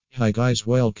Hi guys,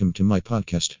 welcome to my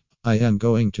podcast. I am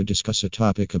going to discuss a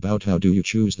topic about how do you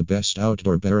choose the best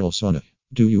outdoor barrel sauna.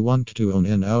 Do you want to own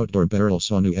an outdoor barrel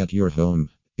sauna at your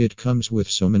home? It comes with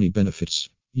so many benefits.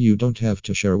 You don't have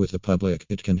to share with the public.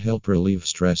 It can help relieve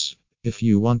stress. If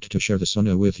you want to share the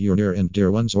sauna with your near and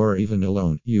dear ones or even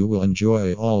alone, you will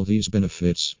enjoy all these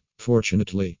benefits.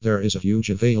 Fortunately, there is a huge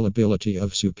availability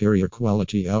of superior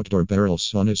quality outdoor barrel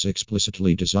saunas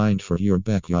explicitly designed for your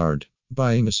backyard.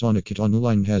 Buying a sauna kit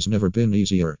online has never been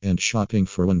easier, and shopping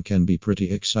for one can be pretty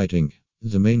exciting.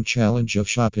 The main challenge of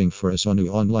shopping for a sauna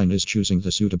online is choosing the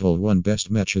suitable one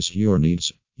best matches your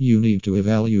needs. You need to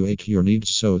evaluate your needs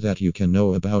so that you can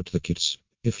know about the kits.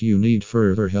 If you need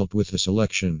further help with the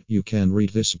selection, you can read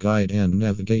this guide and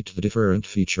navigate the different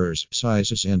features,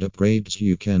 sizes, and upgrades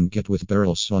you can get with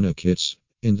barrel sauna kits.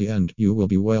 In the end, you will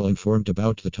be well informed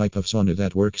about the type of sauna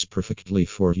that works perfectly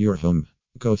for your home.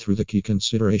 Go through the key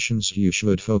considerations you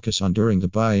should focus on during the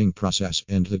buying process,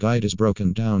 and the guide is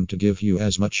broken down to give you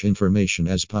as much information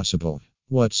as possible.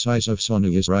 What size of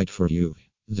sauna is right for you?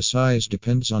 The size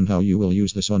depends on how you will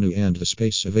use the sauna and the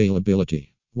space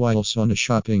availability. While sauna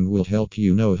shopping will help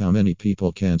you know how many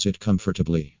people can sit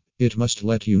comfortably, it must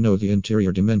let you know the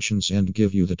interior dimensions and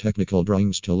give you the technical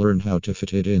drawings to learn how to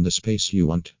fit it in the space you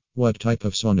want. What type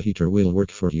of sauna heater will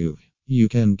work for you? You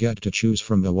can get to choose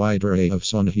from a wide array of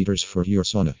sauna heaters for your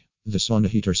sauna. The sauna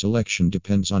heater selection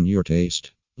depends on your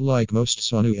taste. Like most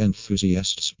sauna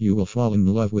enthusiasts, you will fall in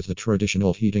love with the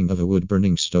traditional heating of a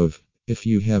wood-burning stove. If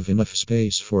you have enough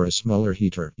space for a smaller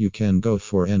heater, you can go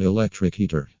for an electric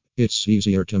heater. It's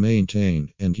easier to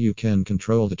maintain, and you can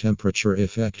control the temperature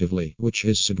effectively, which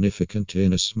is significant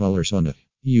in a smaller sauna.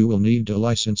 You will need a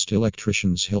licensed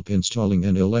electrician's help installing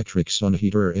an electric sauna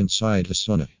heater inside the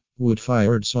sauna.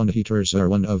 Wood-fired sauna heaters are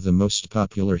one of the most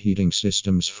popular heating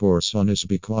systems for saunas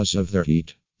because of their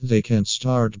heat. They can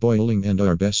start boiling and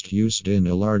are best used in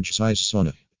a large-size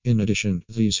sauna. In addition,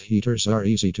 these heaters are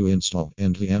easy to install,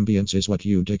 and the ambience is what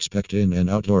you'd expect in an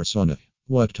outdoor sauna.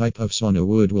 What type of sauna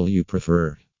wood will you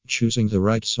prefer? Choosing the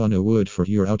right sauna wood for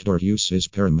your outdoor use is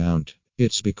paramount.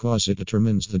 It's because it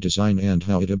determines the design and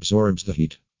how it absorbs the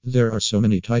heat. There are so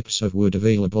many types of wood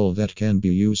available that can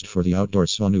be used for the outdoor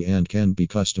sauna and can be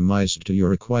customized to your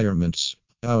requirements.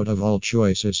 Out of all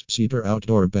choices, cedar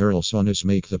outdoor barrel saunas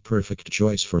make the perfect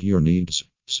choice for your needs.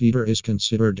 Cedar is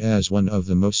considered as one of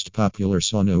the most popular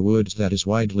sauna woods that is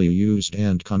widely used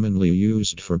and commonly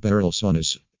used for barrel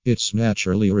saunas. It's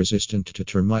naturally resistant to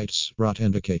termites, rot,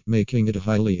 and decay, making it a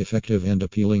highly effective and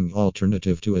appealing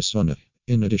alternative to a sauna.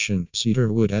 In addition,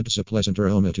 cedar wood adds a pleasant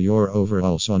aroma to your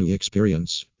overall sauna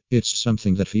experience. It's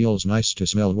something that feels nice to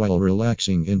smell while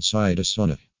relaxing inside a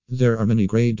sauna. There are many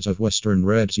grades of Western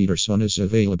red cedar saunas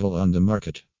available on the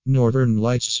market. Northern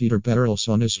Lights Cedar Barrel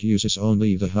Saunas uses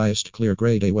only the highest clear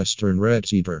grade A Western red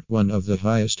cedar, one of the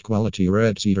highest quality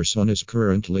red cedar saunas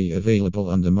currently available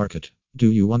on the market.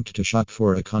 Do you want to shop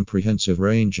for a comprehensive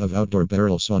range of outdoor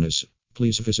barrel saunas?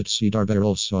 Please visit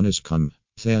cedarbarrelsaunas.com.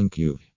 Thank you.